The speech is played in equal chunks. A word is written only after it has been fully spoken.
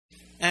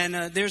And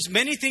there's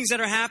many things that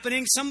are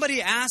happening.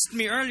 Somebody asked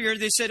me earlier,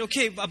 they said,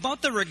 okay,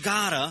 about the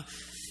regatta,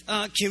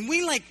 can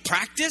we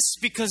practice?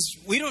 Because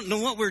we don't know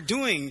what we're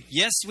doing.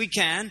 Yes, we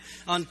can.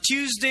 On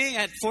Tuesday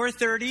at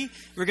 4:30,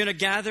 we're going to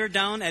gather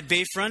down at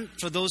Bayfront.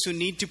 For those who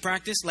need to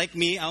practice, like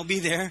me, I'll be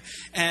there.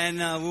 And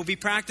we'll be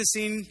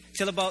practicing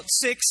till about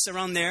 6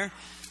 around there.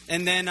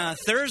 And then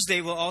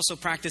Thursday, we'll also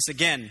practice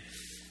again.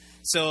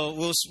 So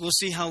we'll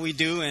see how we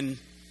do. And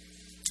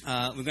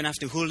we're going to have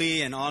to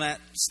huli and all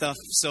that stuff.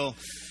 So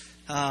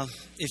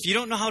if you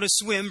don't know how to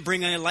swim,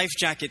 bring a life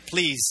jacket,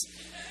 please.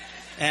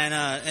 And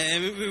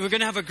we're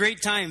going to have a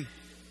great time.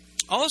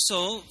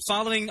 Also,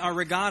 following our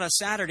regatta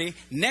Saturday,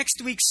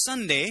 next week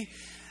Sunday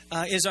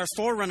is our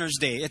Forerunners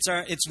Day.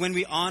 It's when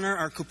we honor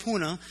our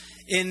kupuna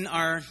in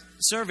our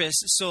service.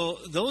 So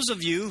those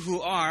of you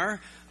who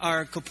are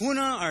our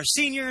kupuna, our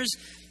seniors,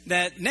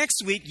 that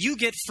next week you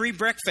get free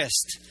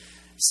breakfast.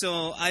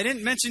 So I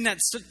didn't mention that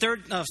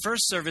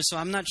first service, so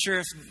I'm not sure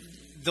if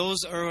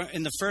those are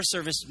in the first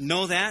service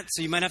know that,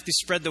 so you might have to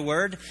spread the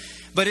word.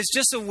 But it's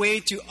just a way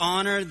to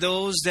honor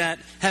those that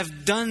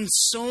have done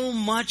so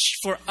much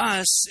for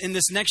us in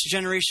this next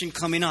generation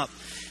coming up.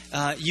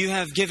 You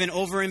have given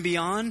over and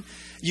beyond.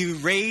 You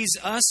raise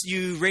us.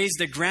 You raise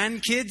the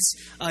grandkids.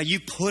 You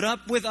put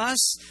up with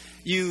us.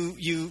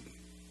 You're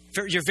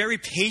very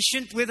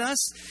patient with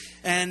us.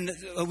 And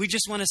we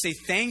just want to say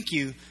thank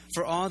you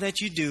for all that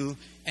you do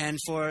and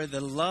for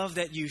the love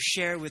that you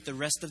share with the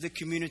rest of the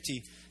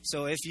community.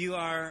 So if you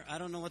are, I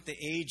don't know what the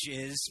age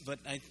is, but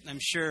I'm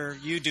sure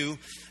you do.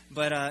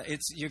 But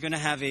you're going to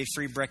have a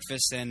free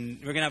breakfast, and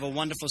we're going to have a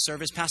wonderful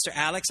service. Pastor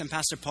Alex and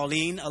Pastor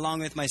Pauline,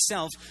 along with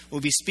myself, will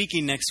be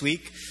speaking next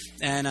week.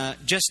 And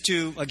just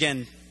to,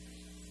 again,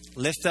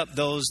 lift up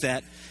those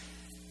that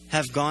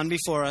have gone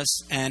before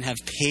us and have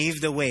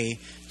paved the way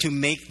to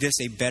make this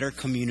a better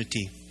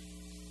community.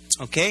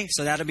 Okay,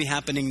 so that'll be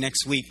happening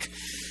next week.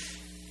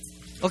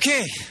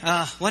 Okay,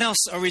 what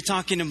else are we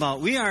talking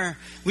about? We are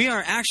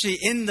actually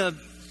in the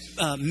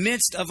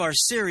midst of our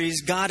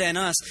series, God and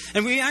Us.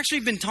 And we've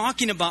actually been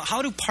talking about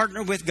how to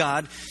partner with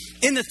God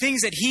in the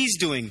things that He's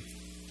doing.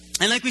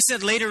 And like we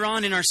said, later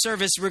on in our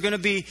service, we're going to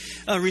be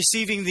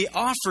receiving the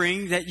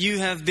offering that you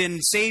have been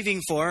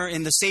saving for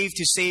in the Save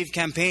to Save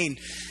campaign.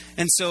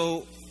 And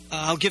so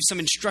I'll give some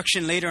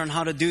instruction later on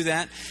how to do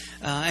that.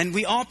 And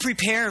we all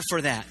prepare for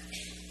that.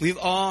 We've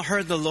all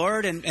heard the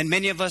Lord, and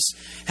many of us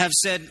have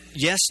said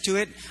yes to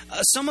it.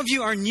 Some of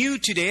you are new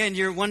today, and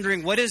you're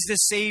wondering, what is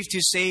this Save to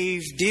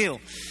Save deal?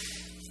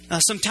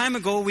 Some time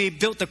ago, we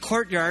built the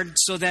courtyard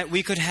so that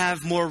we could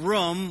have more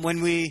room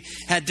when we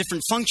had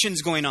different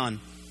functions going on.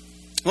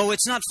 Well,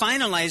 it's not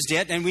finalized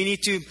yet, and we need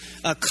to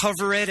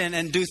cover it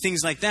and do things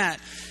like that.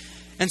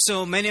 And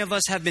so many of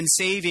us have been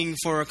saving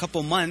for a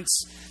couple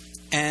months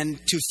and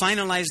to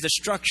finalize the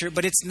structure,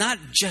 but it's not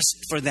just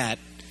for that.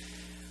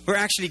 We're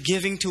actually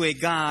giving to a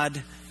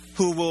God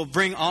who will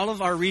bring all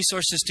of our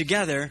resources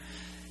together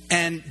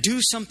and do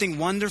something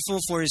wonderful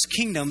for His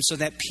kingdom so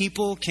that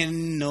people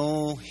can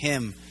know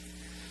Him,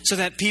 so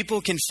that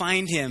people can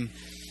find Him,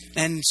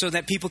 and so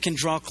that people can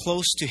draw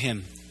close to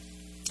Him.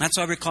 That's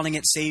why we're calling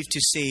it Save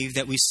to Save,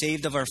 that we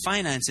saved of our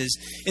finances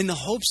in the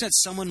hopes that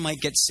someone might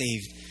get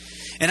saved.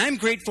 And I'm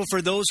grateful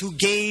for those who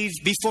gave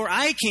before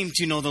I came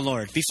to know the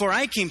Lord, before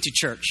I came to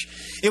church.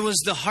 It was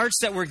the hearts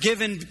that were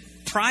given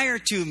prior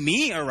to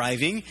me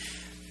arriving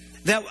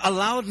that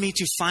allowed me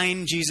to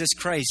find Jesus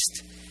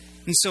Christ.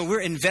 And so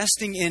we're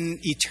investing in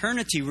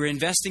eternity. We're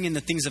investing in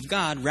the things of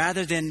God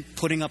rather than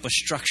putting up a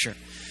structure.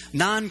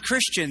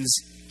 Non-Christians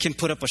can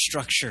put up a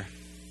structure.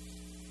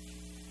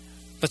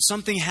 But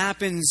something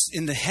happens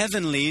in the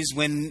heavenlies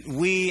when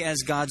we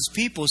as God's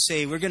people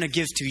say, we're going to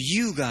give to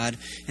you, God,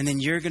 and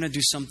then you're going to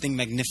do something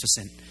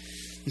magnificent.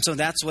 And so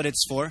that's what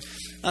it's for.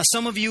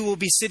 Some of you will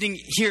be sitting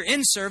here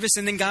in service,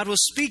 and then God will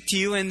speak to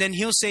you, and then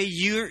He'll say,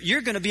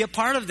 you're going to be a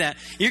part of that.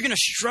 You're going to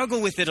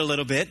struggle with it a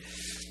little bit.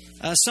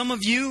 Some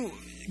of you,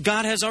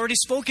 God has already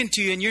spoken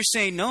to you, and you're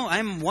saying, no,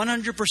 I'm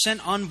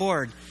 100% on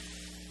board.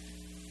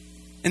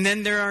 And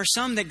then there are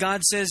some that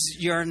God says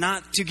you're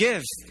not to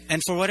give.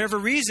 And for whatever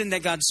reason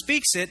that God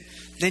speaks it,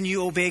 then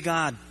you obey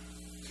God.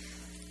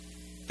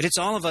 But it's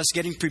all of us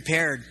getting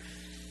prepared.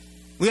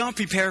 We all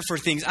prepare for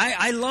things.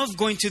 I love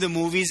going to the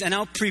movies, and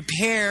I'll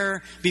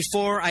prepare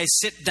before I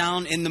sit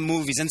down in the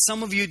movies. And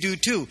some of you do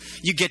too.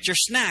 You get your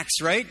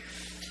snacks, right?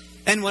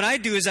 And what I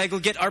do is I go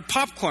get our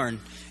popcorn.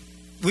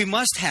 We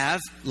must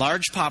have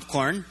large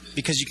popcorn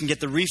because you can get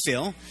the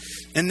refill.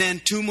 And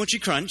then 2 Mochi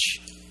Crunch,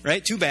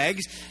 right? 2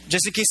 bags.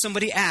 Just in case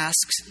somebody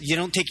asks, you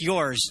don't take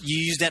yours. You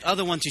use that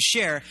other one to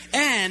share.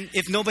 And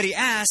if nobody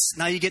asks,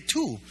 now you get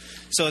 2.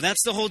 So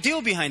that's the whole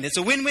deal behind it. It's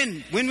a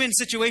win-win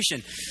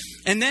situation.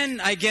 And then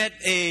I get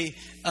a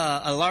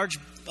large,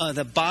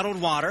 the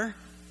bottled water,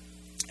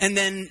 and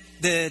then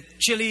the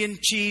chili and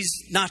cheese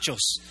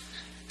nachos.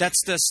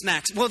 That's the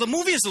snacks. Well, the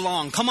movie is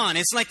long. Come on,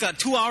 it's like a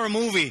 2-hour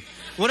movie.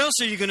 What else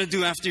are you going to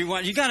do after you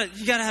watch? You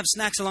gotta have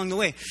snacks along the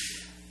way.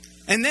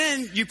 And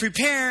then you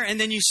prepare, and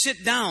then you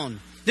sit down.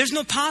 There's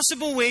no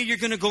possible way you're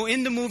going to go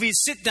in the movie,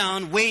 sit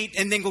down, wait,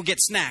 and then go get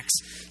snacks.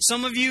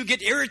 Some of you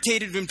get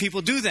irritated when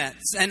people do that.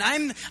 And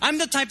I'm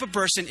the type of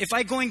person, if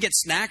I go and get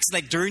snacks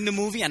like during the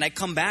movie and I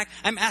come back,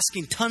 I'm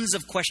asking tons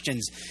of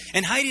questions.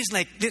 And Heidi's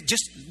like,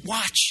 just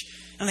watch.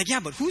 I'm like, yeah,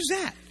 but who's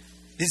that?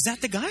 Is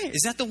that the guy?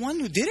 Is that the one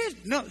who did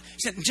it? No.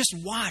 She said, just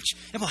watch.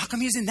 Yeah, well, how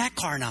come he's in that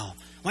car now?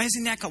 Why is he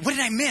in that car? What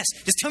did I miss?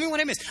 Just tell me what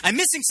I missed. I'm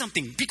missing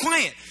something. Be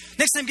quiet.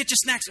 Next time, get your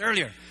snacks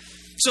earlier.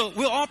 So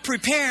we'll all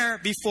prepare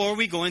before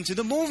we go into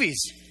the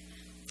movies.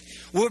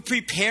 We'll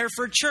prepare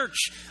for church.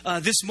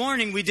 This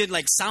morning we did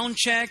like sound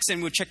checks,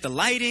 and we'll check the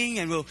lighting,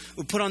 and we'll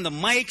put on the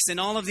mics and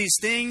all of these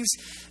things.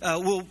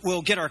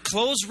 We'll get our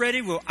clothes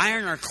ready. We'll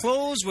iron our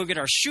clothes. We'll get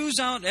our shoes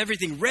out,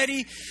 everything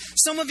ready.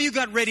 Some of you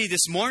got ready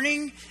this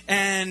morning,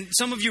 and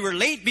some of you were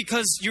late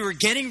because you were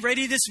getting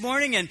ready this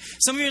morning. And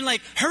some of you are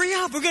like, hurry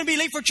up, we're going to be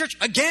late for church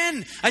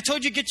again. I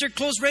told you get your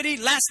clothes ready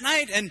last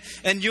night,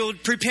 and you'll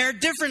prepare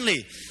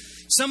differently.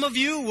 Some of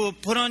you will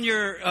put on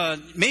your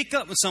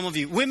makeup. Some of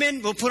you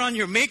women will put on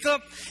your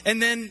makeup,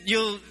 and then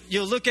you'll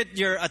look at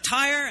your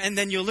attire, and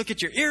then you'll look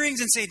at your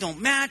earrings and say don't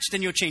match.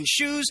 Then you'll change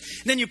shoes.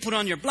 Then you put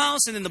on your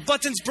blouse, and then the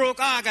buttons broke.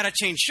 Oh, I gotta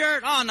change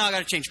shirt. Oh, no, I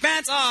gotta change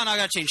pants. Oh, no, I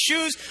gotta change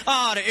shoes.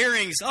 Oh, the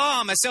earrings.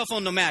 Oh, my cell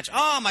phone no match.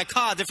 Oh, my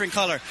car different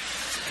color.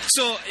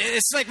 So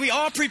it's like we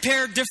all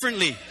prepare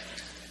differently.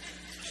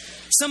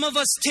 Some of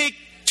us take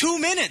 2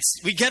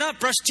 minutes. We get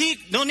up, brush teeth,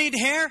 don't need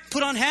hair,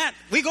 put on hat,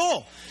 we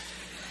go.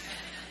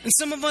 And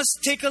some of us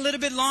take a little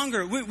bit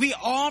longer. We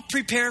all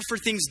prepare for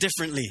things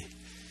differently.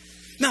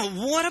 Now,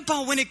 what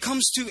about when it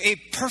comes to a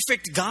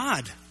perfect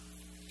God?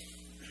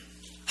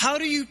 How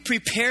do you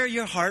prepare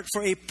your heart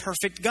for a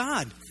perfect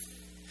God?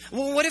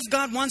 Well, what if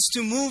God wants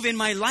to move in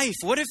my life?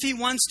 What if He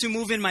wants to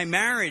move in my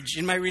marriage,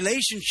 in my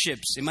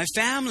relationships, in my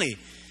family,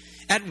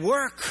 at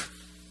work,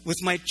 with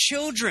my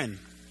children,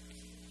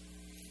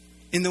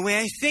 in the way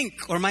I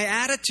think or my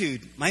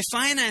attitude, my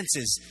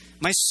finances,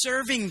 my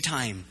serving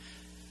time?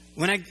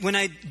 When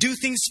I do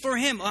things for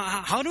Him,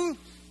 how do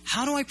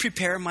I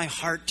prepare my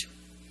heart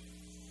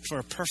for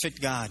a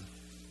perfect God?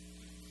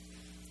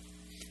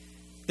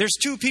 There's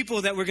 2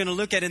 people that we're going to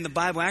look at in the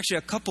Bible. Actually,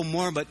 a couple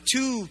more, but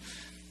two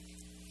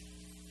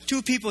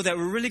people that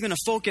we're really going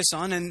to focus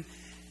on, and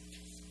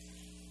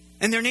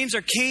their names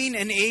are Cain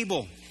and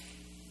Abel.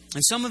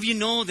 And some of you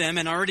know them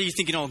and already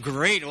thinking, oh,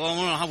 great.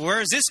 Well,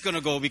 where is this going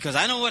to go? Because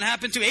I know what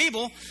happened to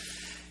Abel.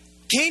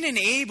 Cain and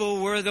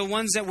Abel were the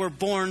ones that were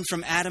born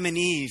from Adam and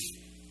Eve.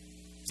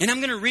 And I'm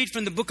going to read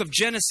from the book of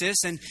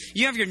Genesis, and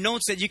you have your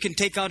notes that you can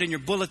take out in your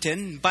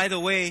bulletin. By the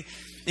way,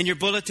 in your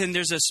bulletin,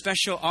 there's a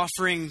special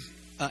offering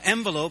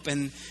envelope,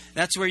 and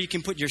that's where you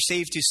can put your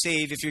save to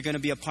save if you're going to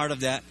be a part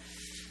of that.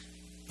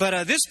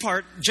 But this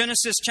part,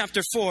 Genesis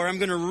chapter 4, I'm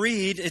going to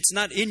read. It's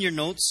not in your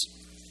notes.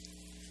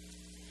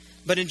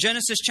 But in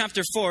Genesis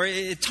chapter 4,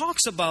 it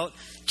talks about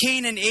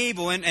Cain and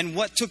Abel and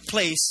what took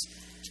place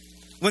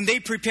when they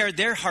prepared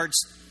their hearts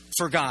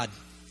for God.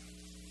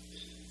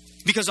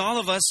 Because all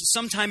of us,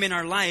 sometime in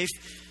our life,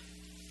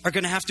 are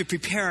going to have to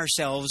prepare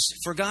ourselves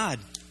for God.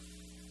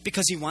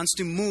 Because He wants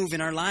to move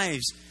in our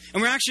lives.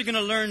 And we're actually going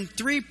to learn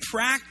 3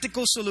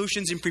 practical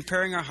solutions in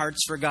preparing our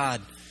hearts for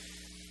God.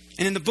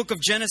 And in the book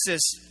of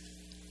Genesis,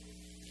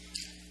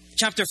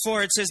 chapter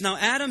 4, it says, Now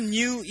Adam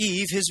knew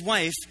Eve, his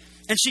wife,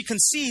 and she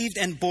conceived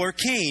and bore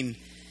Cain,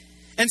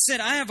 and said,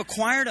 I have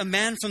acquired a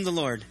man from the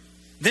Lord.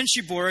 Then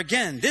she bore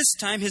again, this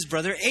time his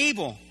brother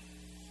Abel.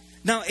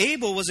 Now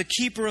Abel was a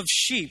keeper of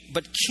sheep,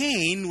 but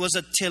Cain was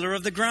a tiller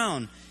of the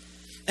ground.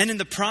 And in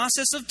the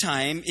process of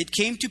time, it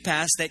came to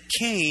pass that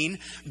Cain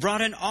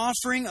brought an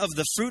offering of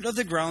the fruit of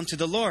the ground to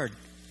the Lord.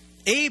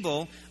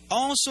 Abel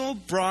also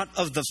brought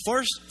of the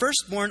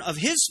firstborn of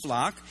his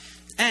flock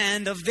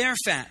and of their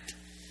fat.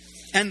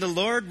 And the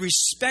Lord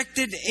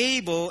respected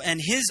Abel and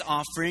his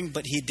offering,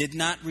 but He did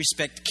not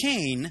respect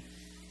Cain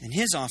and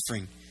his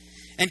offering.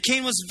 And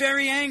Cain was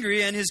very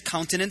angry, and his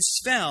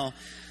countenance fell.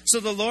 So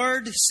the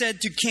Lord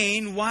said to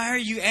Cain, Why are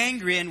you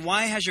angry, and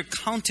why has your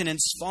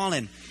countenance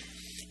fallen?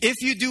 If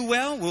you do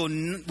well,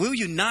 will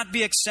you not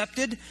be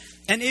accepted?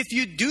 And if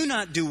you do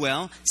not do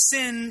well,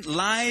 sin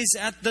lies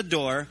at the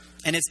door,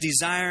 and its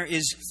desire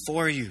is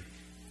for you.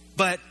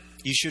 But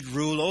you should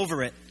rule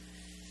over it.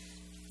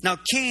 Now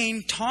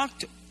Cain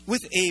talked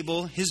with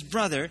Abel, his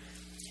brother,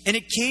 and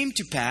it came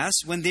to pass,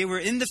 when they were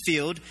in the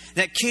field,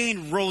 that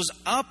Cain rose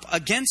up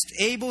against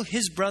Abel,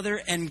 his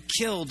brother, and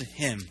killed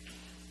him.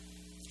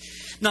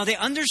 Now, they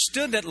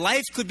understood that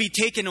life could be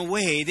taken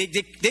away.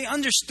 They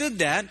understood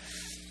that.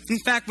 In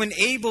fact, when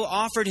Abel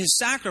offered his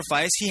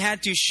sacrifice, he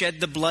had to shed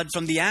the blood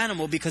from the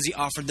animal because he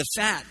offered the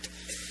fat.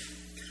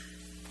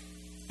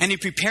 And he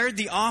prepared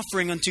the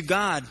offering unto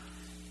God.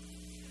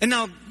 And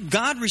now,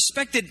 God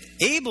respected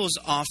Abel's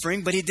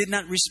offering, but He did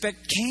not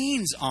respect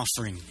Cain's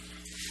offering.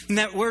 And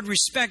that word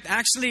respect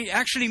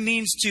actually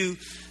means to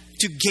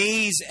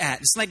gaze at.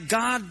 It's like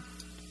God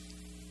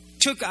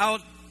took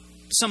out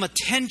some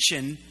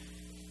attention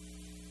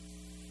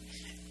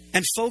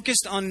and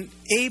focused on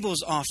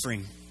Abel's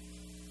offering,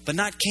 but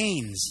not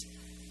Cain's.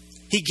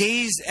 He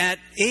gazed at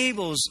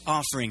Abel's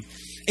offering.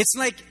 It's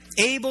like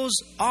Abel's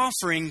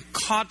offering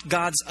caught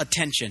God's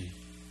attention.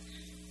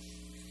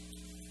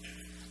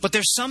 But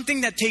there's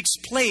something that takes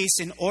place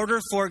in order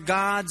for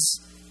God's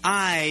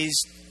eyes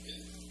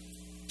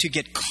to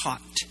get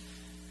caught,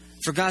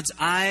 for God's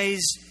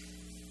eyes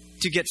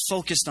to get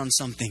focused on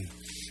something.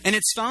 And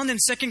it's found in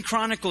 2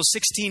 Chronicles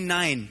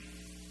 16:9.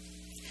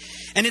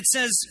 And it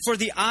says, "For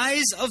the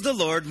eyes of the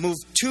Lord move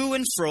to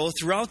and fro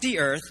throughout the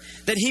earth,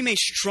 that he may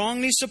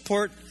strongly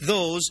support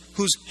those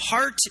whose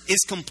heart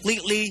is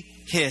completely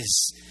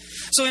his."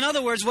 So in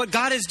other words, what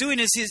God is doing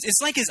is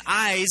it's like his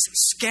eyes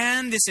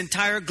scan this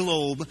entire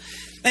globe,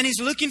 and he's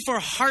looking for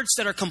hearts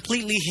that are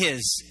completely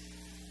his.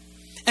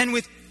 And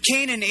with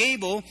Cain and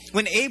Abel,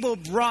 when Abel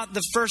brought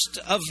the first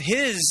of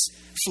his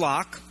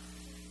flock,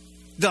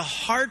 the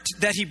heart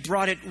that he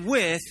brought it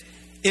with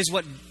is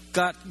what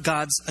got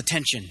God's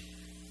attention.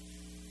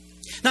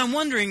 Now I'm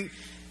wondering,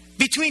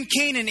 between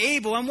Cain and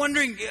Abel, I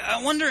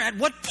wonder at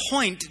what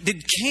point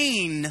did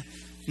Cain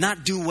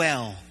not do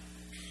well?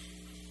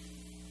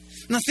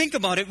 Now think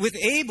about it. With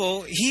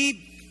Abel,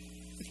 he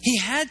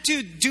had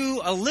to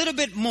do a little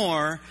bit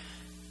more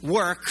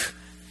work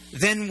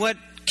than what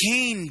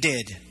Cain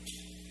did.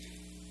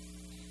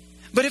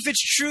 But if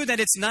it's true that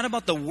it's not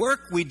about the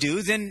work we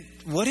do, then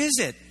what is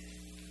it?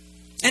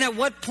 And at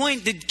what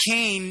point did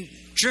Cain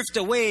drift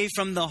away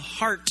from the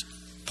heart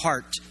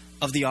part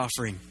of the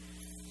offering?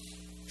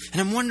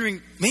 And I'm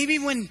wondering, maybe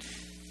when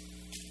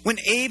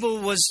Abel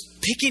was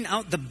picking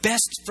out the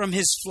best from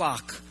his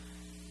flock,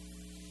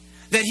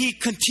 that he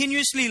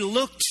continuously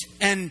looked,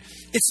 and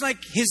it's like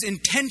his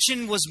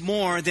intention was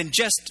more than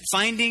just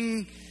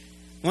finding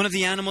one of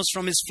the animals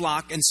from his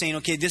flock and saying,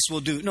 okay, this will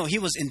do. No, he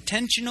was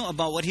intentional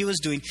about what he was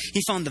doing.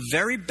 He found the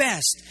very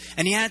best,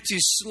 and he had to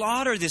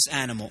slaughter this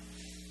animal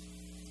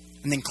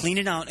and then clean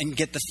it out and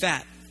get the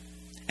fat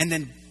and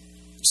then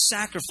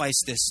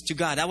sacrifice this to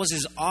God. That was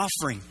his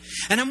offering.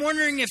 And I'm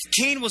wondering if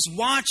Cain was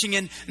watching,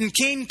 and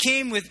Cain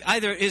came with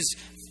either his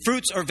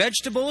fruits or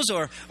vegetables,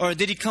 or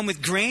did he come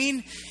with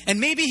grain? And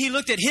maybe he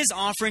looked at his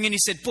offering and he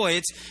said,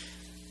 boy,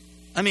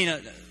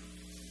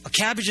 a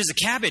cabbage is a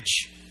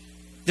cabbage.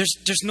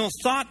 There's no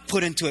thought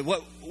put into it.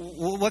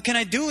 What can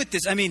I do with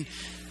this?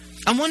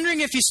 I'm wondering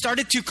if he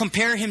started to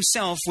compare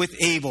himself with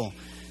Abel.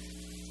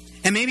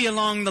 And maybe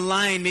along the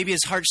line, maybe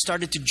his heart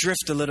started to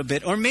drift a little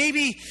bit. Or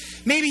maybe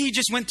he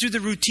just went through the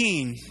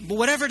routine. But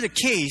whatever the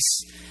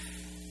case,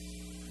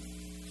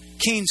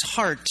 Cain's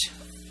heart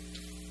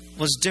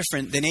was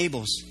different than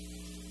Abel's.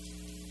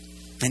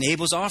 And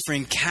Abel's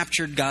offering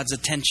captured God's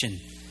attention.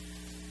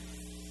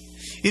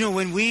 You know,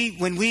 when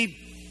we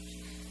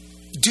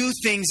do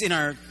things in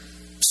our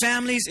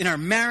families, in our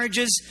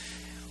marriages,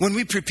 when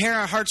we prepare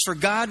our hearts for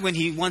God, when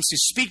he wants to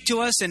speak to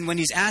us and when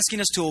he's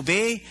asking us to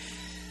obey,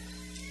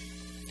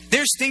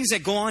 there's things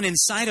that go on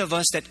inside of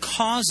us that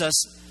cause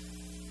us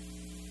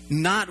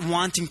not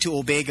wanting to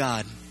obey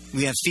God.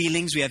 We have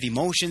feelings, we have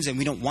emotions, and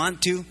we don't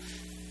want to.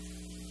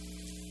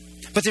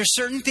 But there's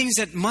certain things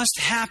that must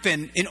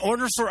happen in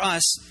order for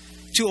us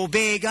to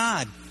obey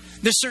God.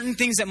 There's certain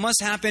things that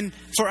must happen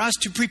for us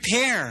to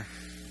prepare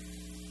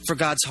for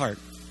God's heart.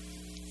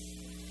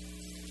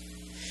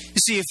 You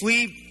see, if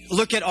we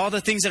look at all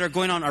the things that are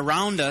going on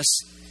around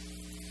us,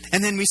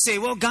 and then we say,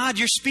 well, God,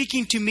 you're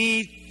speaking to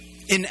me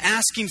in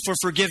asking for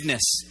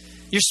forgiveness.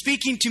 You're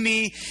speaking to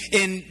me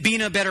in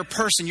being a better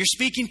person. You're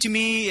speaking to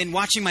me in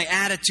watching my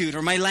attitude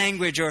or my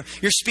language, or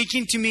you're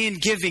speaking to me in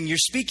giving. You're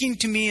speaking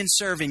to me in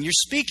serving. You're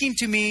speaking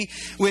to me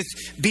with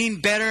being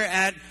better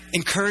at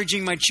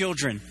encouraging my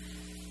children.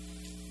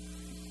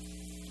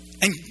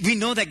 And we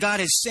know that God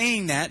is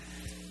saying that.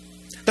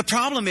 The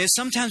problem is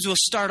sometimes we'll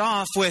start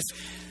off with,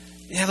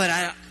 yeah, but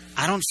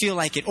I don't feel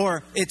like it,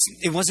 or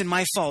it wasn't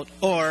my fault,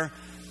 or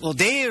well,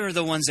 they are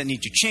the ones that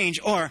need to change,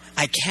 or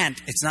I can't.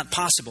 It's not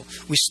possible.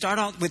 We start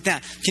out with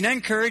that. Can I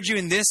encourage you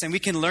in this, and we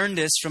can learn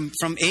this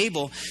from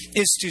Abel,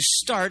 is to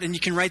start, and you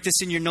can write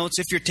this in your notes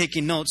if you're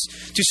taking notes,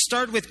 to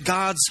start with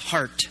God's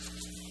heart.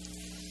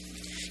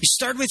 You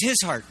start with his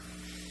heart.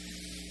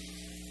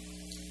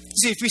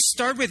 See, if we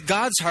start with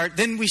God's heart,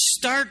 then we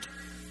start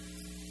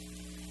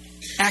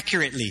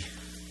accurately.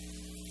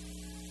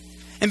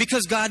 And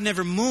because God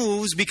never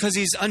moves, because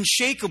he's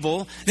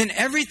unshakable, then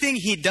everything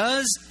he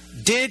does,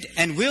 did,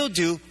 and will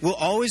do will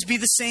always be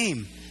the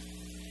same.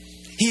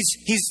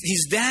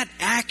 He's that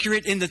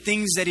accurate in the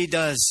things that he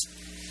does.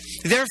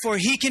 Therefore,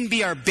 he can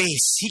be our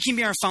base. He can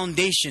be our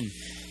foundation.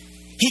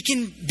 He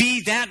can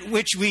be that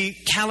which we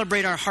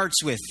calibrate our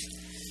hearts with.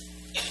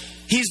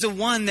 He's the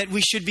one that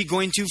we should be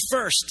going to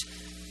first.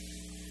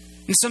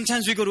 And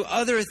sometimes we go to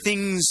other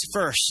things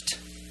first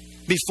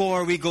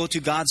before we go to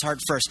God's heart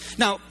first.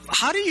 Now,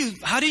 how do you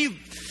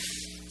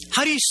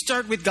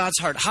start with God's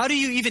heart? How do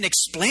you even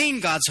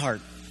explain God's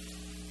heart?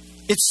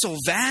 It's so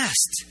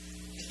vast.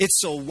 It's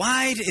so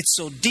wide. It's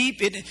so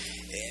deep. It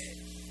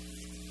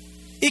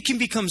can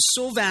become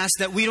so vast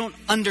that we don't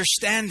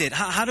understand it.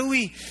 How do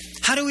we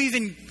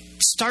even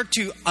start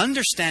to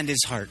understand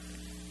his heart?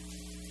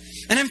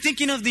 And I'm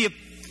thinking of the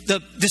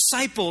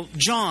disciple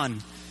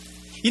John.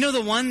 You know,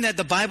 the one that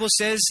the Bible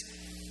says,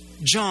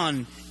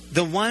 John,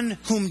 the one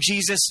whom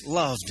Jesus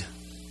loved.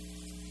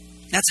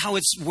 That's how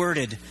it's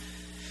worded.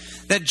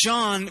 That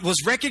John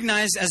was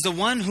recognized as the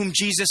one whom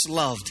Jesus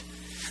loved.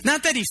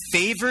 Not that he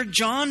favored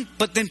John,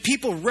 but then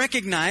people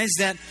recognize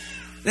that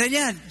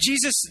yeah,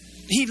 Jesus,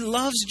 he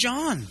loves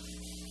John.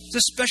 It's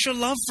a special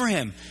love for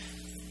him.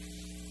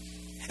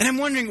 And I'm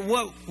wondering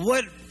what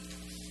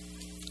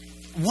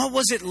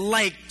was it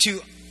like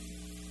to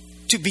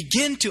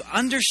begin to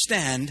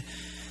understand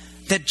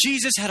that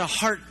Jesus had a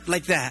heart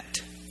like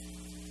that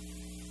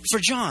for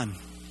John.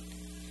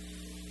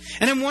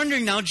 And I'm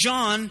wondering now,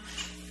 John,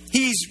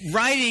 he's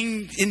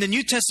writing in the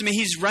New Testament,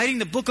 he's writing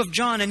the book of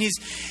John, and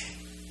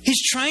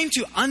he's trying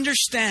to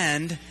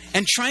understand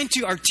and trying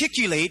to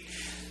articulate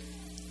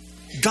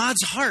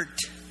God's heart.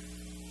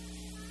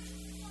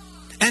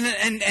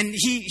 And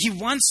he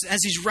wants, as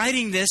he's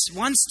writing this,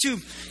 wants to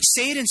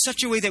say it in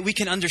such a way that we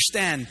can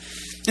understand.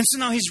 And so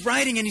now he's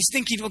writing and he's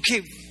thinking,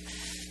 okay,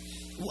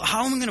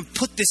 how am I going to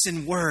put this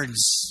in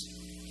words?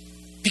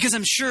 Because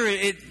I'm sure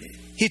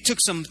he took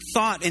some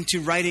thought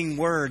into writing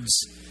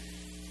words.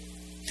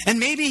 And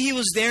maybe he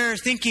was there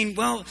thinking,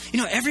 well,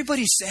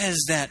 everybody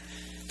says that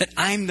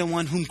I'm the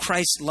one whom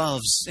Christ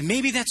loves. And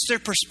maybe that's their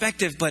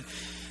perspective, but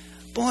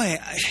boy,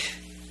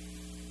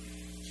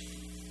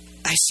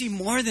 I see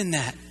more than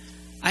that.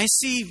 I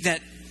see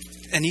that,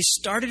 and he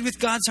started with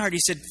God's heart. He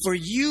said, for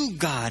you,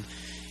 God,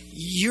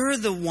 you're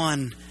the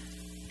one.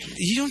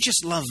 You don't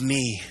just love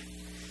me,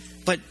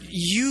 but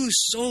you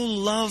so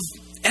love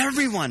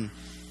everyone,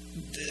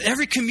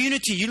 every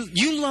community.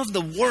 You love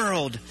the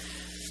world.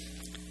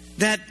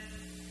 That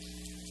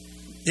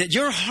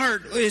your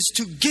heart is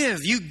to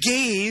give. You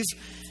gave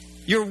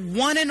your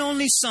one and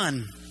only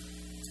Son,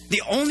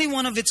 the only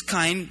one of its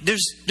kind.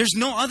 There's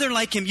no other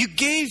like him. You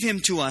gave him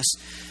to us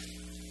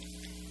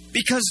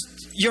because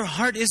your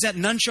heart is that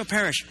none shall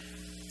perish.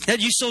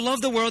 That you so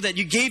love the world that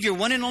you gave your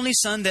one and only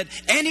Son, that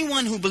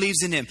anyone who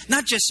believes in him,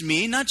 not just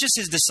me, not just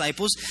his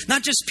disciples,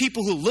 not just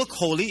people who look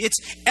holy, it's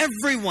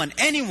everyone,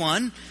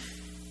 anyone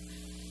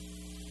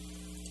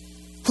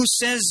who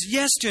says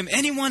yes to him,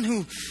 anyone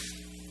who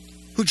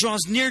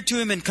draws near to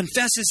him and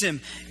confesses him.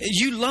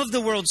 You love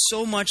the world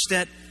so much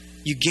that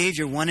you gave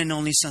your one and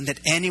only Son, that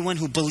anyone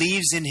who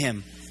believes in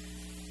him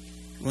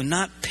will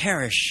not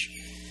perish,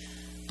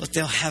 but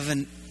they'll have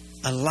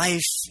a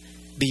life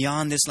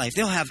beyond this life.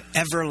 They'll have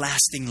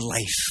everlasting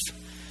life.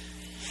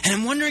 And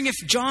I'm wondering if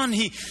John,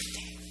 he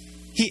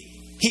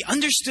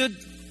understood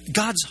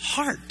God's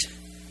heart.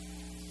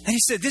 And he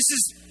said, this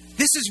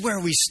is where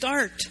we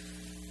start.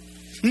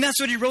 And that's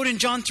what he wrote in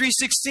John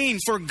 3:16.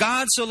 For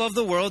God so loved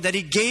the world that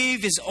he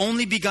gave his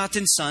only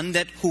begotten Son,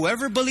 that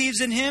whoever believes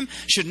in him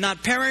should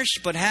not perish,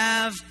 but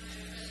have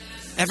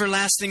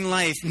everlasting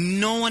life.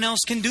 No one else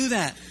can do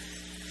that.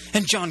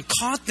 And John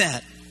caught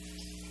that.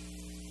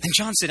 And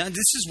John said, this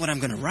is what I'm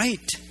going to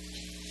write.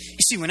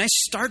 You see, when I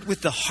start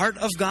with the heart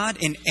of God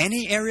in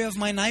any area of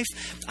my life,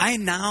 I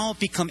now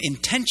become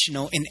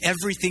intentional in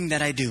everything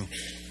that I do.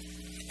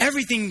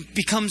 Everything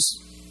becomes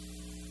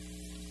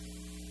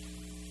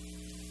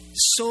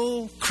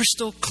so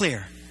crystal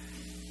clear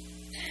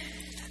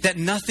that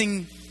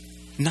nothing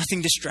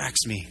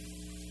distracts me.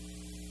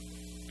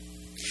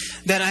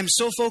 That I'm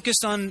so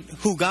focused on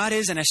who God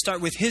is, and I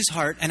start with his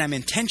heart, and I'm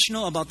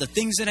intentional about the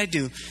things that I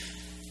do,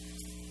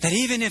 that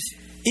even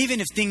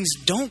if things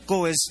don't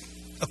go as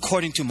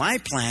according to my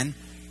plan,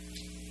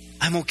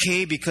 I'm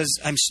okay because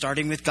I'm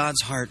starting with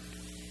God's heart.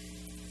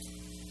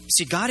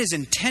 See, God is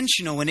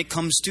intentional when it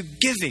comes to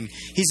giving.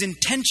 He's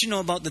intentional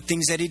about the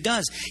things that he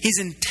does. He's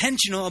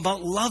intentional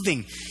about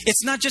loving.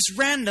 It's not just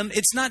random.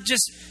 It's not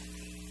just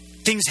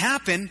things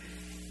happen.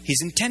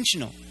 He's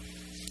intentional.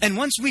 And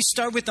once we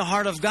start with the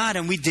heart of God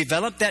and we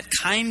develop that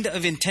kind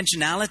of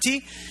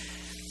intentionality,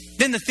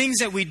 then the things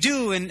that we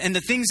do and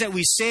the things that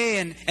we say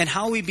and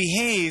how we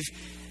behave,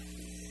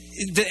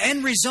 the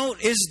end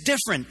result is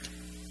different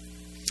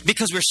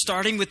because we're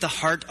starting with the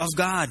heart of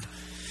God.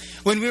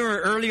 When we were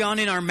early on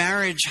in our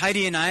marriage,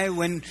 Heidi and I,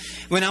 when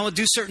I would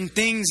do certain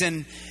things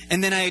and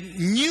then I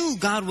knew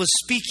God was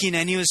speaking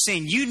and he was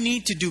saying, you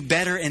need to do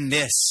better in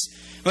this.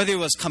 Whether it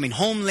was coming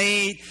home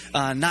late,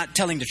 not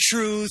telling the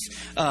truth,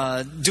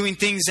 doing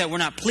things that were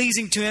not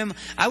pleasing to him,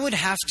 I would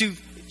have to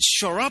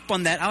shore up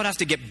on that. I would have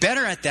to get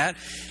better at that.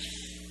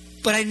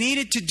 But I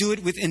needed to do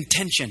it with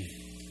intention.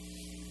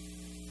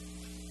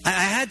 I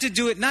had to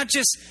do it not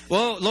just,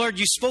 well, Lord,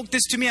 you spoke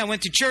this to me. I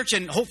went to church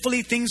and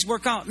hopefully things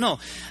work out. No,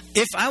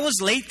 if I was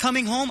late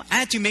coming home, I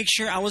had to make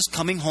sure I was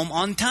coming home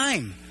on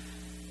time.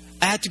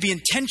 I had to be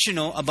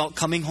intentional about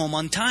coming home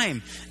on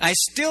time. I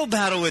still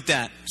battle with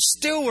that.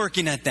 Still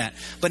working at that.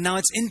 But now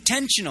it's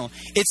intentional.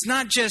 It's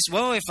not just,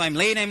 well, if I'm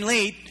late, I'm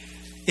late.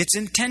 It's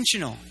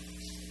intentional.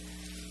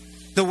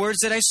 The words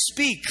that I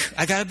speak,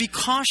 I got to be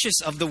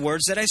cautious of the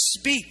words that I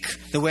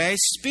speak. The way I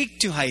speak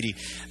to Heidi.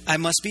 I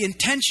must be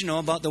intentional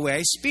about the way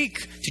I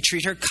speak, to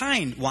treat her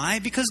kind. Why?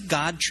 Because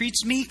God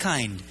treats me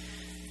kind.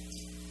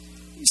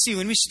 You see,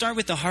 when we start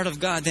with the heart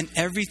of God, then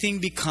everything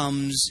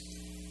becomes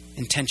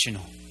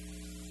intentional.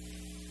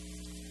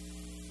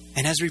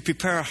 And as we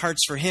prepare our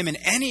hearts for Him in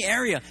any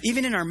area,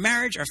 even in our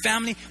marriage, our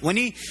family,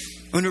 when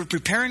we're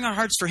preparing our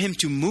hearts for Him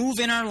to move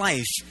in our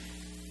life,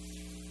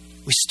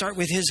 we start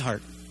with His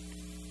heart.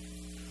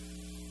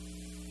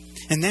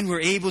 And then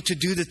we're able to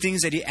do the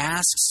things that He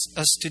asks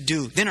us to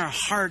do. Then our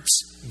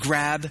hearts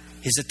grab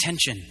His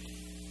attention.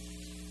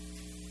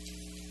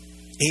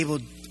 Abel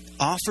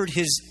offered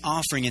his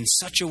offering in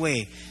such a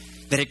way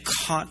that it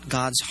caught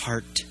God's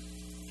heart.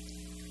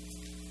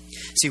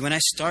 See, when I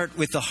start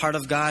with the heart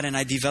of God and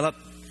I develop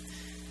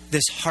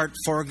this heart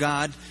for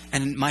God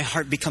and my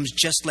heart becomes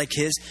just like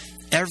His,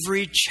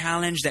 every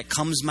challenge that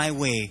comes my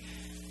way,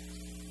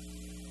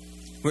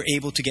 we're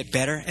able to get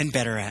better and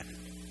better at,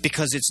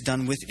 because it's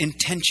done with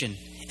intention.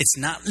 It's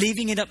not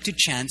leaving it up to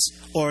chance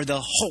or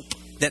the hope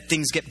that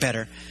things get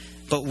better,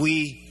 but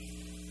we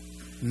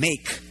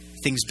make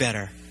things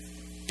better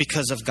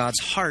because of God's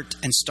heart,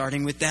 and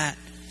starting with that,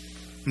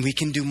 we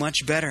can do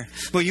much better.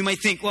 Well, you might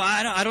think, well,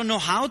 I don't know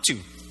how to.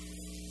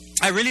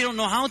 I really don't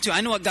know how to.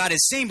 I know what God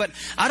is saying, but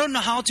I don't know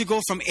how to go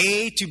from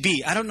A to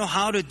B. I don't know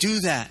how to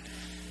do that.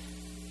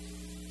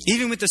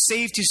 Even with the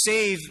save to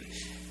save,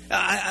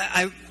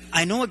 I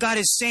know what God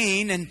is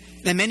saying, and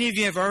many of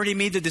you have already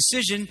made the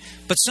decision,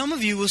 but some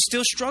of you will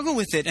still struggle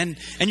with it. And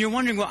you're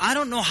wondering, well, I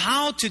don't know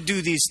how to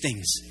do these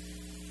things.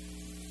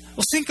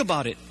 Well, think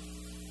about it.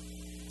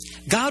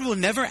 God will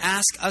never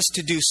ask us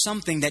to do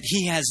something that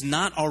He has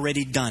not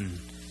already done.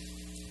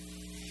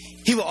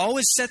 He will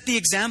always set the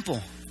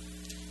example.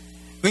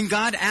 When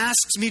God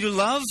asks me to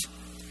love,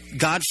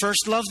 God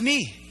first loved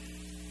me.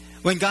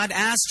 When God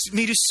asks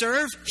me to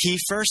serve, He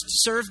first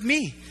served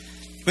me.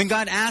 When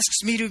God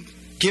asks me to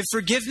give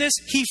forgiveness,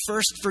 He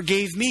first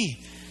forgave me.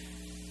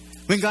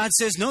 When God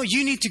says, no,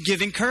 you need to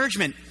give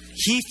encouragement,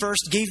 He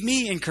first gave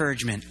me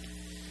encouragement.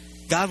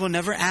 God will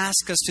never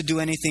ask us to do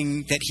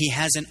anything that He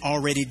hasn't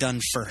already done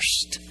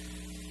first.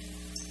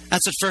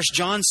 That's what 1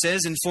 John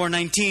says in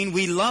 4:19.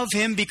 We love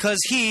Him because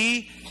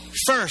He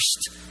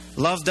first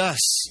loved us.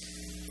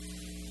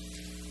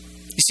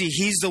 You see,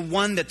 He's the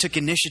one that took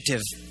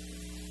initiative.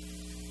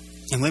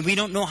 And when we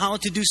don't know how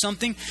to do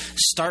something,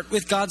 start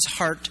with God's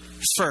heart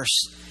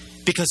first,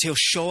 because He'll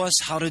show us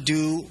how to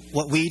do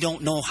what we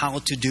don't know how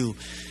to do.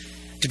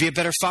 To be a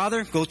better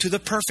father, go to the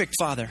perfect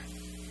father.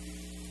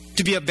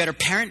 To be a better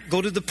parent,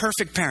 go to the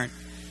perfect parent.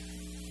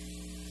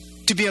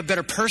 To be a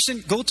better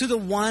person, go to the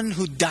one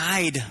who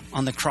died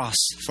on the cross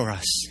for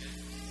us.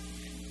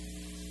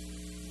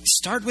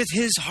 Start with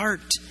His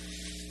heart.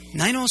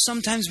 And I know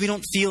sometimes we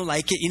don't feel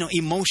like it. You know,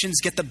 emotions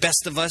get the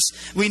best of us.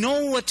 We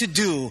know what to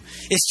do.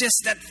 It's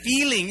just that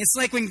feeling. It's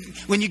like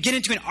when you get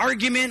into an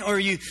argument or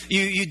you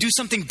do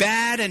something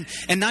bad and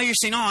now you're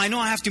saying, oh, I know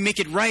I have to make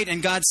it right.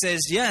 And God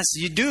says, yes,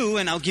 you do.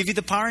 And I'll give you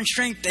the power and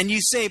strength. And you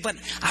say, but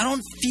I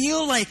don't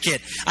feel like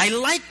it. I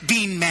like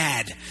being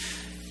mad.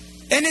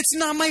 And it's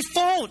not my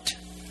fault.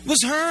 It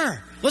was her.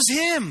 It was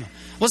him.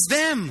 It was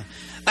them.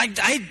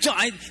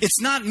 It's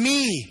not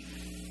me.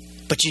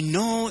 But you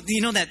know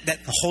that the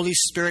Holy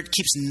Spirit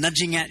keeps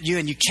nudging at you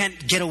and you can't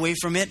get away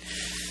from it.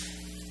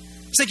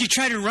 It's like you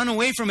try to run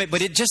away from it,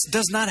 but it just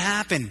does not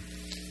happen.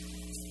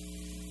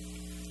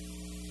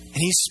 And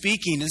He's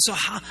speaking. And so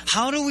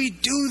how do we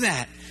do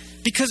that?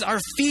 Because our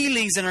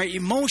feelings and our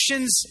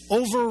emotions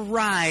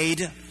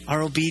override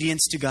our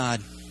obedience to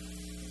God.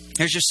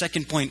 Here's your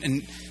second point,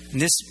 and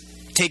this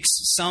takes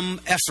some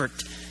effort.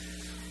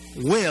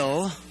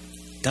 Will,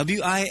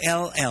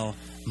 W-I-L-L,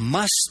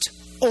 must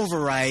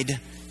override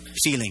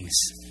feelings.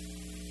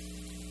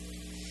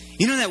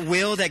 You know that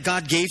will that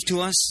God gave to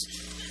us?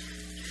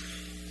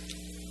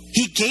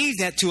 He gave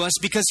that to us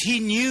because He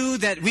knew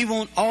that we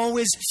won't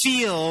always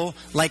feel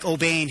like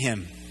obeying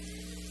Him.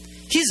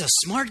 He's a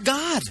smart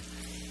God.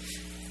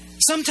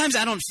 Sometimes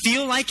I don't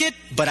feel like it,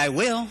 but I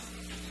will.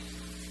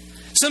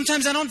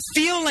 Sometimes I don't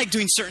feel like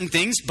doing certain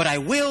things, but I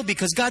will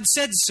because God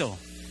said so.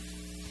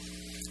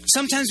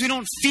 Sometimes we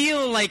don't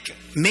feel like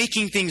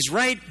making things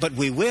right, but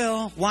we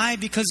will. Why?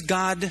 Because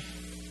God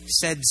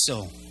said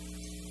so.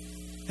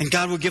 And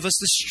God will give us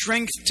the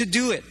strength to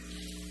do it.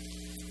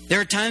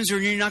 There are times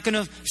where you're not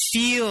going to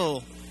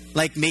feel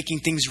like making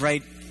things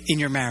right in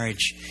your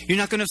marriage. You're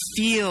not going to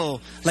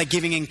feel like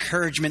giving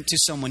encouragement to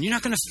someone. You're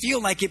not going to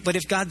feel like it, but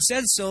if God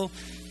said so,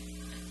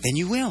 then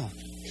you will.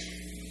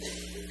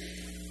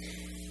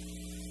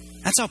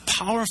 That's how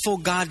powerful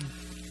God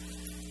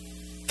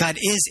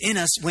is in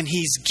us when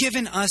He's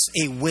given us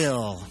a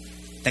will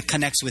that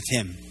connects with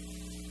Him.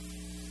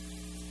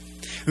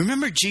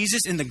 Remember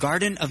Jesus in the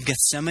Garden of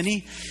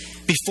Gethsemane?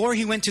 Before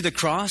He went to the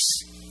cross,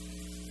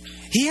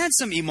 He had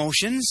some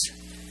emotions.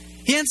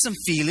 He had some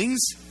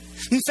feelings.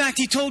 In fact,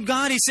 He told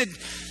God, He said,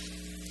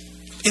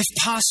 if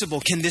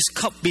possible, can this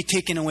cup be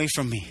taken away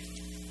from me?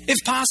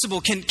 If possible,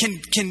 can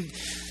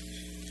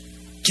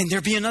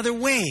there be another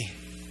way?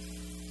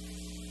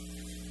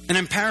 And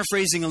I'm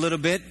paraphrasing a little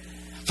bit,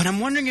 but I'm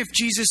wondering if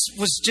Jesus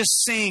was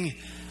just saying,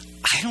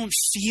 I don't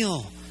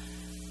feel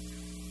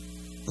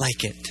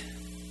like it.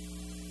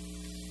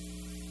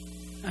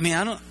 I mean,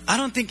 I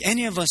don't think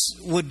any of us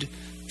would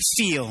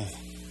feel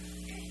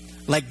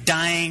like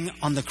dying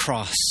on the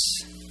cross.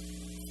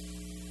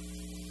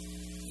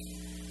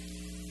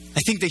 I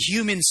think the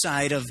human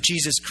side of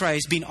Jesus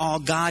Christ, being all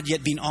God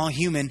yet being all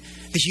human,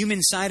 the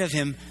human side of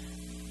him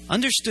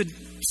understood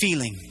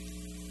feeling,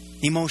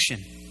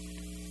 emotion,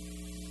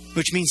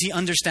 which means he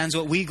understands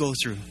what we go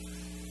through.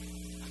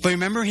 But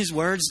remember his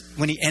words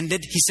when he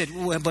ended? He said,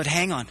 well, but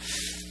hang on.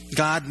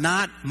 God,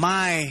 not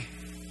my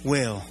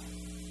will,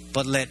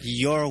 but let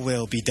your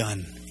will be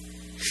done.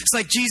 It's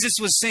like Jesus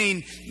was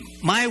saying,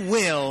 my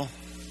will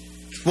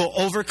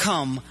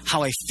overcome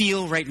how I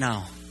feel right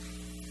now.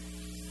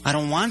 I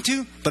don't want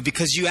to, but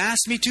because you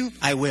asked me to,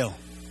 I will.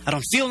 I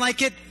don't feel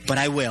like it, but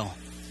I will.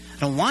 I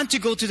don't want to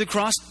go to the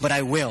cross, but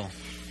I will.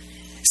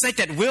 It's like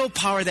that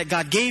willpower that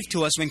God gave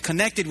to us when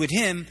connected with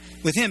Him,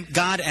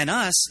 God and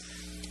us,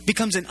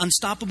 becomes an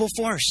unstoppable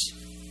force.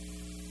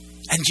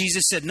 And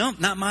Jesus said, no,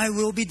 not my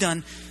will be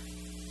done,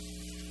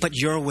 but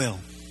your will.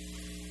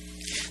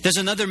 There's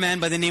another man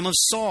by the name of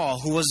Saul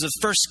who was the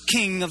first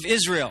king of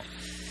Israel.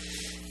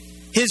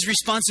 His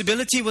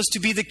responsibility was to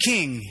be the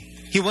king.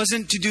 He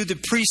wasn't to do the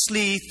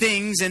priestly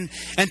things and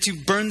to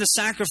burn the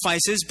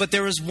sacrifices. But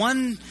there was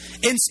one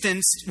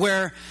instance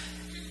where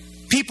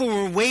people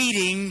were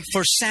waiting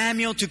for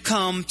Samuel to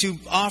come to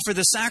offer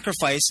the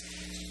sacrifice.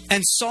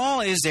 And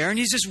Saul is there and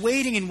he's just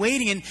waiting and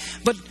waiting.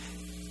 But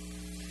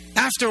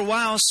after a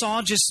while,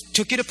 Saul just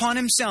took it upon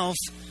himself,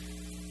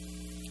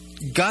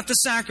 got the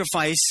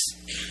sacrifice,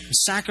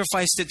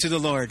 sacrificed it to the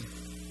Lord,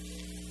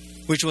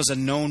 which was a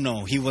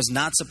no-no. He was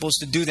not supposed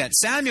to do that.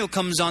 Samuel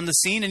comes on the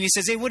scene and he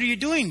says, hey, what are you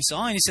doing,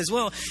 Saul? And he says,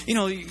 well,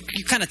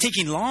 you're kind of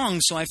taking long,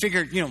 so I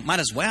figured,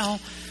 might as well.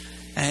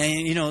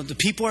 And, the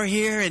people are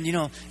here and,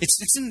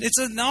 it's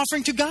an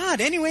offering to God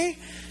anyway.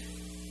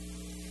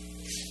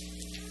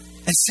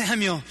 And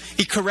Samuel,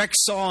 he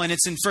corrects Saul, and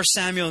it's in 1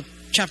 Samuel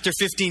chapter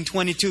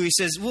 15:22. He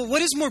says, well,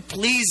 what is more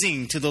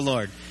pleasing to the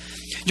Lord?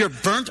 Your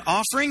burnt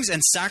offerings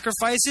and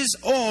sacrifices,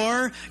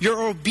 or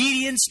your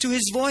obedience to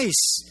His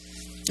voice?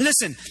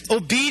 Listen,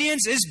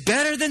 obedience is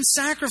better than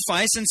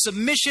sacrifice, and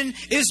submission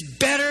is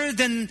better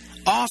than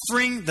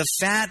offering the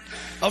fat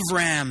of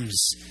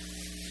rams.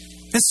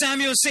 And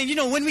Samuel is saying,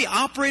 when we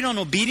operate on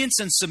obedience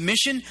and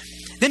submission,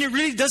 then it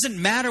really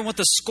doesn't matter what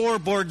the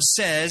scoreboard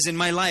says in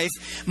my life.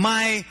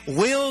 My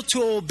will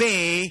to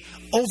obey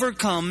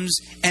overcomes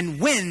and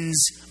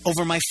wins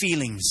over my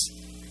feelings.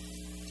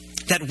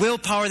 That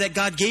willpower that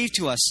God gave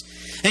to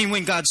us. And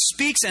when God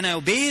speaks and I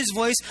obey His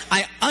voice,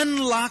 I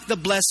unlock the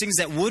blessings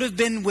that would have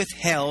been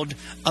withheld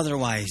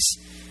otherwise.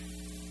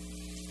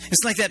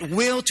 It's like that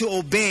will to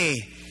obey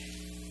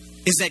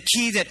is that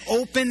key that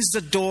opens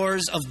the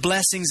doors of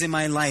blessings in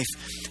my life.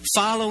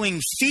 Following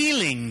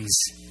feelings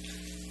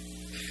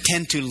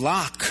tend to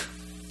lock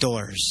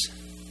doors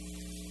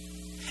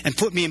and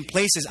put me in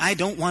places I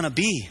don't want to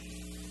be.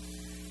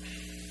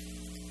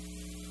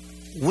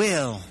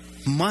 Will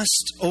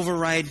must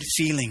override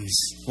feelings.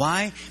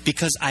 Why?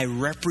 Because I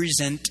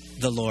represent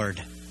the Lord.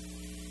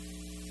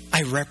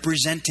 I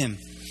represent Him.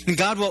 And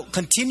God will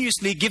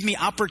continuously give me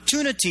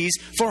opportunities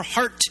for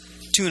heart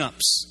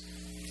tune-ups.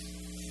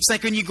 It's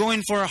like when you go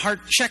in for a heart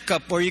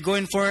checkup or you go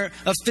in for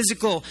a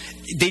physical,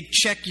 they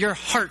check your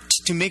heart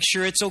to make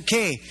sure it's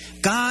okay.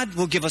 God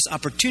will give us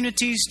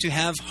opportunities to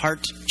have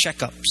heart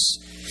checkups.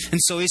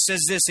 And so He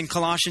says this in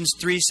Colossians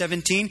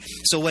 3:17.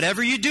 So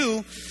whatever you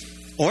do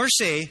or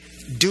say,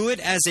 do it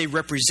as a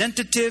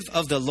representative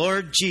of the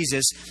Lord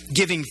Jesus,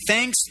 giving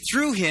thanks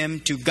through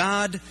Him to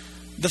God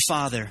the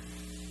Father.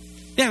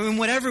 Yeah, in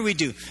whatever we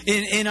do,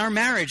 in our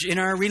marriage, in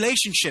our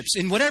relationships,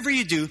 in whatever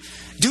you do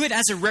it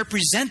as a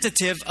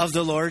representative of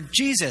the Lord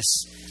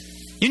Jesus.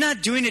 You're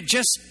not doing it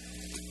just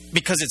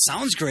because it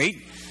sounds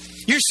great.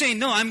 You're saying,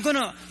 no,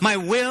 my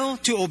will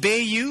to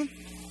obey you,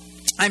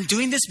 I'm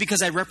doing this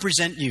because I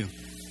represent you.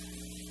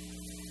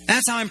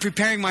 That's how I'm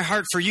preparing my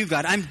heart for you,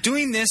 God. I'm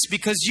doing this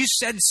because you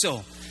said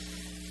so.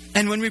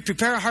 And when we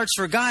prepare our hearts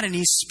for God and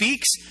He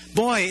speaks,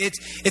 boy,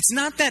 it's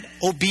not that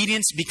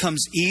obedience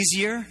becomes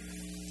easier.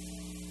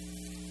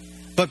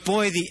 But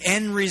boy, the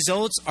end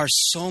results are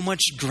so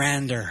much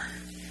grander.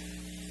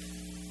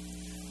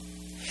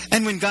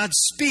 And when God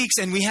speaks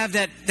and we have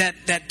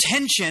that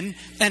tension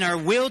and our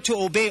will to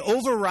obey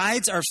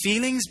overrides our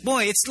feelings,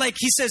 boy, it's like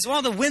He says,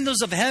 well, the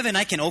windows of heaven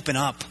I can open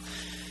up.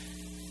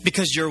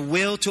 Because your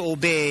will to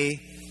obey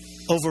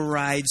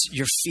overrides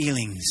your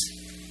feelings.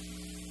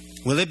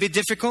 Will it be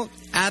difficult?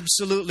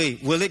 Absolutely.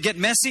 Will it get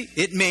messy?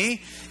 It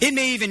may. It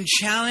may even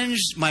challenge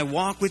my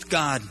walk with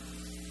God.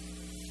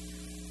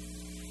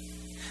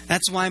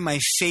 That's why my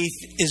faith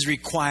is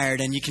required.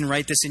 And you can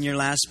write this in your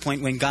last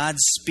point. When God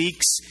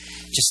speaks,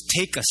 just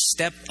take a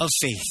step of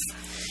faith.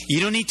 You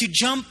don't need to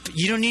jump.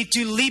 You don't need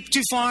to leap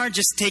too far.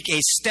 Just take a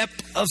step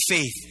of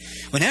faith.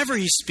 Whenever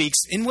He speaks,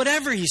 in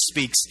whatever He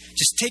speaks,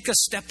 just take a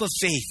step of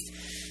faith.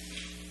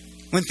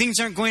 When things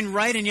aren't going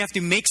right and you have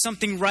to make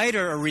something right,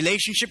 or a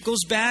relationship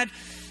goes bad,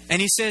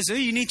 and He says, oh,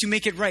 you need to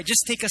make it right.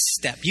 Just take a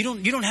step. You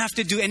don't have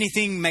to do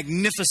anything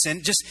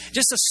magnificent.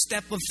 Just a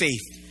step of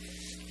faith.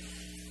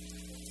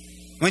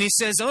 When He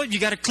says, oh, you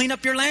got to clean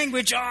up your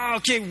language. Oh,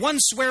 okay, one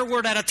swear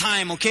word at a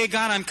time. Okay,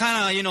 God, I'm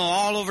kind of,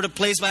 all over the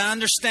place, but I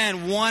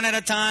understand one at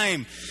a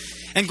time.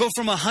 and go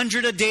from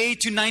 100 a day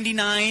to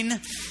 99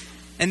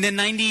 and then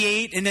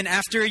 98. And then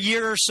after a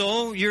year or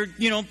so, you're,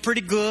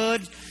 pretty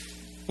good.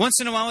 Once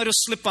in a while, it'll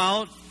slip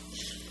out.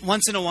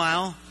 Once in a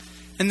while.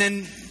 And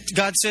then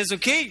God says,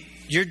 okay,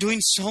 you're doing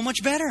so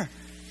much better.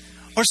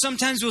 Or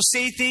sometimes we'll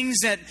say things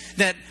that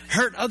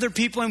hurt other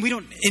people and we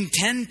don't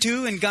intend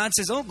to. And God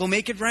says, oh, go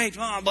make it right.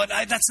 Oh, but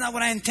that's not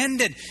what I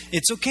intended.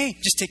 It's okay.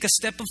 Just take a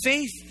step of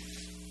faith.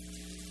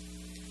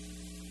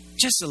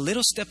 Just a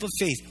little step of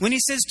faith. When He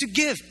says to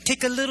give,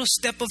 take a little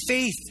step of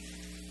faith.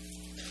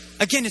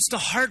 Again, it's the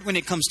heart when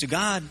it comes to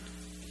God.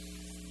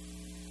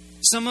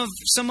 Some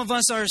of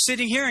us are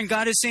sitting here and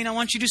God is saying, I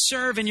want you to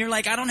serve. And you're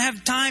like, I don't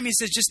have time. He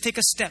says, just take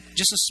a step,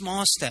 just a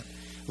small step.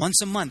 Once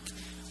a month,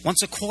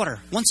 once a quarter,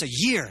 once a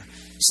year,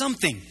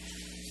 something.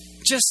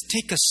 Just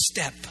take a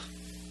step.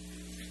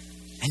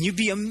 And you'd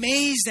be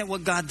amazed at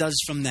what God does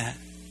from that.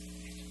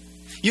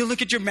 You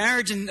look at your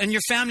marriage and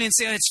your family and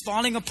say, oh, it's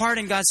falling apart.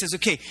 And God says,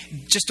 okay,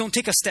 just don't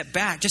take a step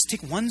back. Just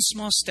take one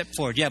small step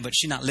forward. Yeah, but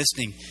she's not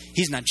listening.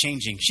 He's not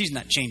changing. She's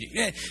not changing.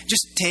 Yeah,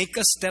 just take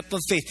a step of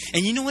faith.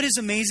 And you know what is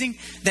amazing?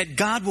 That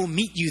God will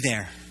meet you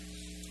there.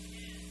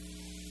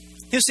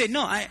 He'll say,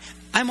 no,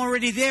 I'm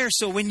already there.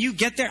 So when you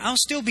get there, I'll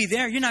still be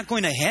there. You're not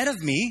going ahead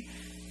of me.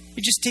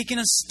 You're just taking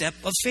a step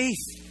of faith.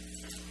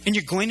 And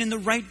you're going in the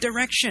right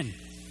direction.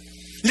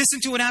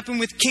 Listen to what happened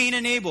with Cain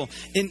and Abel.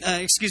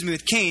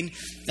 With Cain.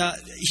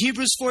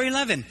 Hebrews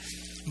 4:11.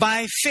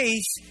 By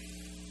faith,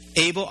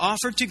 Abel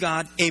offered to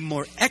God a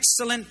more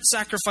excellent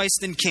sacrifice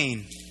than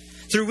Cain,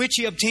 through which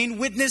he obtained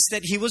witness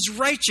that he was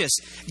righteous,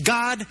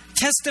 God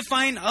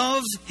testifying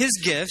of his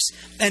gifts,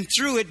 and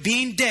through it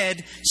being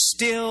dead,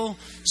 still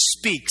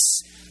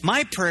speaks.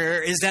 My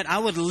prayer is that I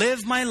would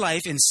live my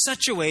life in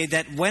such a way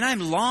that when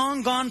I'm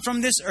long gone from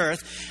this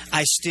earth,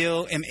 I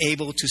still am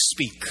able to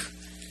speak.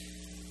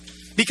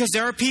 Because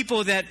there are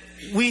people that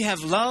we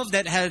have loved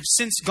that have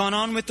since gone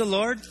on with the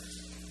Lord.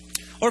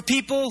 Or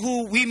people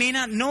who we may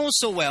not know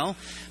so well,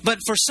 but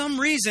for some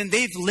reason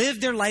they've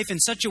lived their life in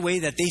such a way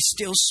that they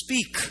still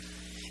speak.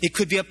 It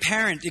could be a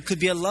parent. It could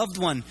be a loved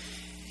one.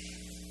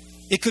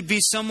 It could be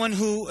someone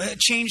who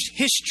changed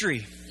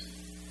history.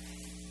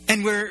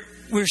 And we're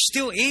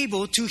still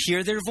able to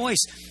hear their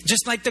voice.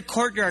 Just like the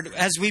courtyard,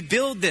 as we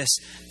build this,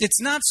 it's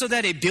not so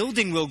that a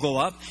building will go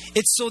up.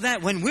 It's so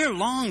that when we're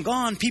long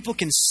gone, people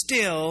can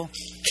still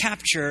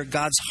capture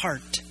God's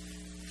heart.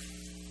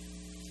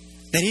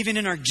 That even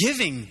in our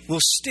giving, we'll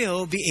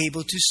still be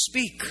able to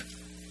speak.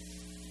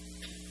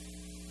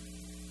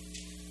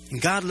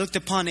 And God looked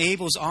upon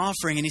Abel's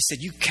offering and He said,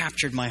 you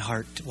captured my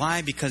heart.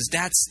 Why? Because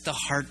that's the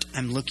heart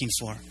I'm looking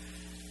for.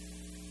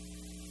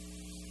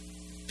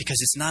 Because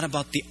it's not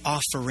about the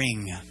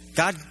offering.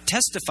 God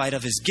testified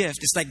of His gift.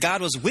 It's like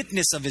God was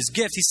witness of His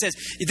gift. He says,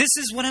 this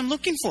is what I'm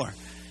looking for.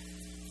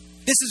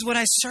 This is what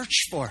I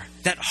search for.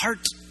 That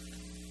heart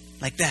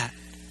like that.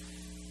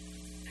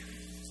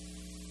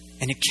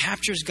 And it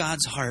captures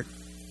God's heart.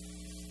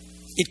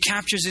 It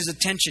captures His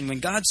attention. When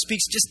God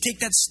speaks, just take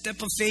that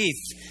step of faith.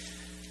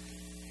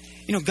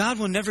 God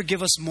will never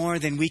give us more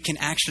than we can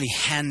actually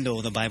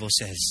handle, the Bible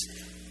says.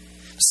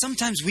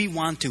 Sometimes we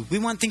want to. We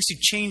want things to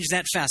change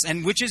that fast,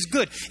 and which is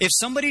good. If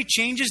somebody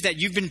changes that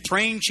you've been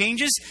praying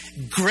changes,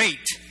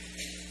 great.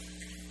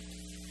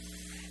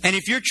 And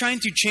if you're trying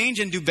to change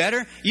and do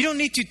better, you don't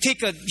need to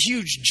take a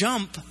huge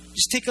jump.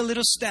 Just take a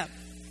little step.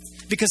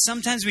 Because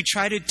sometimes we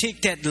try to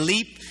take that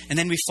leap and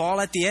then we fall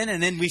at the end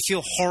and then we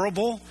feel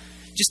horrible.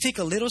 Just take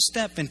a little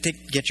step and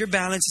get your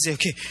balance and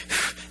say, okay,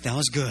 that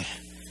was good.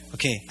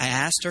 Okay, I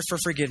asked her for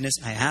forgiveness.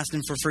 I asked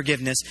him for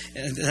forgiveness.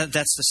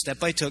 That's the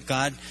step I took.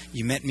 God,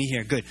 you met me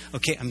here. Good.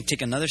 Okay, I'm going to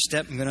take another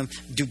step. I'm going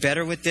to do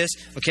better with this.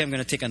 Okay, I'm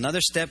going to take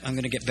another step. I'm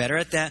going to get better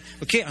at that.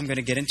 Okay, I'm going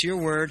to get into your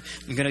word.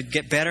 I'm going to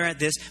get better at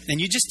this. And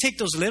you just take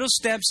those little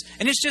steps,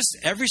 and it's just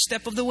every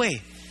step of the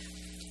way.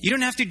 You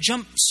don't have to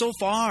jump so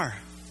far.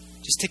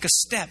 Just take a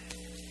step.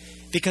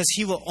 Because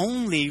He will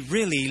only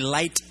really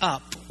light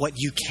up what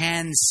you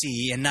can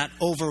see and not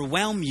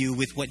overwhelm you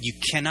with what you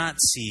cannot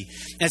see.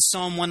 As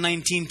Psalm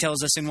 119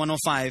 tells us in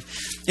 105,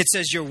 it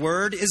says, your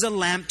word is a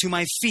lamp to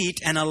my feet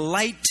and a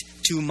light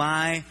to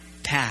my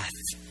path.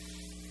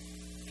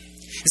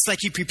 It's like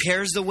He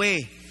prepares the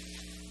way.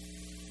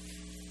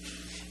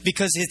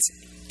 Because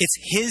it's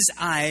His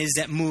eyes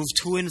that move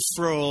to and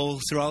fro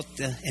throughout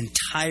the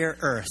entire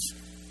earth,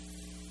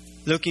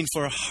 looking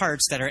for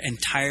hearts that are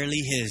entirely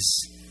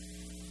His,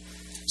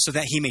 so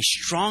that He may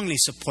strongly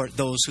support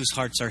those whose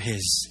hearts are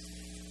His.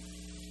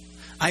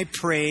 I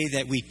pray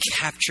that we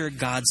capture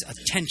God's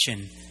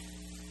attention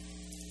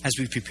as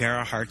we prepare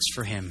our hearts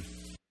for Him.